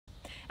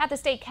At the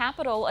state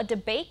capitol, a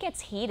debate gets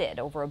heated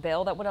over a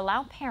bill that would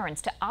allow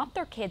parents to opt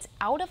their kids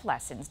out of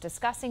lessons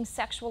discussing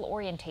sexual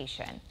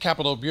orientation.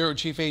 Capitol Bureau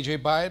Chief A.J.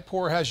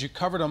 Bayatpour has you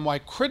covered on why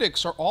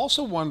critics are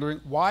also wondering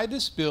why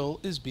this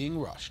bill is being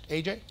rushed.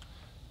 A.J.?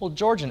 Well,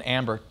 George and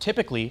Amber,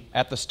 typically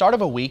at the start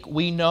of a week,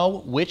 we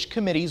know which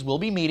committees will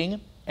be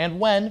meeting and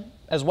when,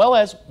 as well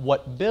as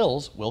what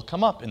bills will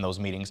come up in those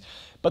meetings.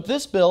 But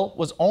this bill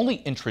was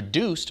only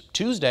introduced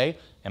Tuesday,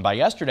 and by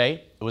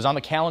yesterday, it was on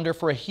the calendar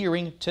for a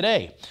hearing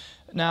today.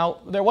 Now,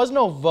 there was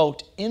no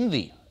vote in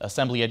the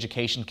Assembly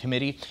Education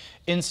Committee.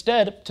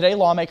 Instead, today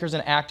lawmakers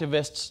and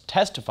activists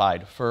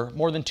testified for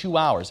more than 2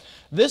 hours.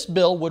 This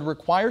bill would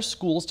require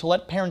schools to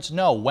let parents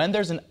know when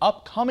there's an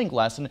upcoming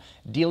lesson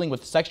dealing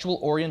with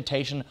sexual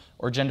orientation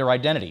or gender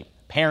identity.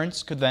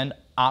 Parents could then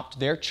opt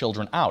their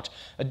children out.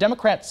 A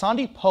Democrat,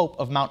 Sandy Pope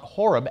of Mount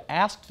Horeb,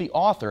 asked the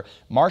author,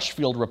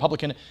 Marshfield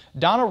Republican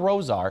Donna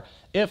Rosar,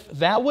 if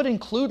that would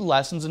include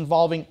lessons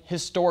involving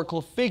historical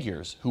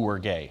figures who were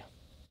gay.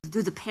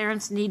 Do the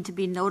parents need to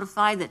be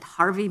notified that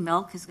Harvey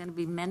Milk is going to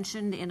be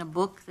mentioned in a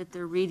book that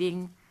they're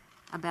reading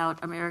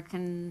about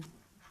American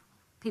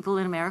people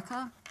in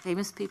America,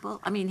 famous people?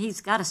 I mean, he's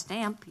got a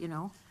stamp, you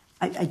know.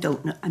 I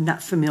don't know. I'm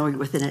not familiar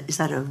with it. Is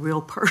that a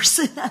real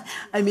person?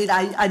 I mean,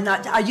 I'm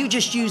not. Are you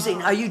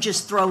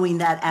just throwing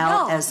that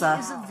out no, as a?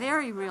 He's a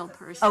very real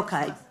person.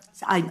 Okay.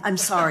 I'm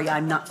sorry.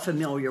 I'm not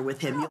familiar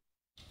with him.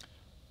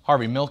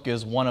 Harvey Milk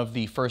is one of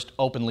the first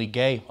openly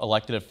gay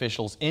elected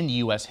officials in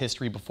U.S.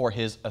 history before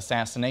his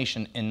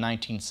assassination in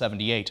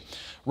 1978.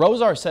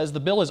 Rosar says the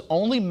bill is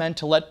only meant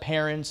to let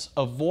parents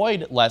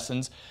avoid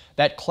lessons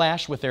that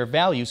clash with their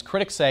values.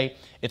 Critics say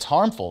it's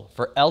harmful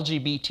for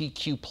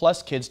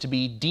LGBTQ+ kids to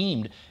be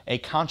deemed a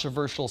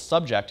controversial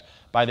subject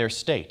by their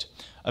state.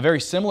 A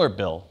very similar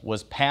bill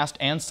was passed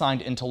and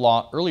signed into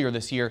law earlier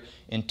this year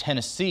in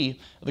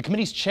Tennessee. The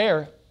committee's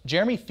chair,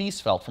 Jeremy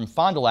Fiesfeld from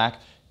Fond du Lac,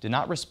 did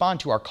not respond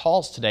to our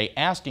calls today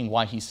asking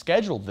why he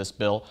scheduled this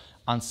bill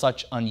on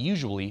such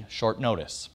unusually short notice.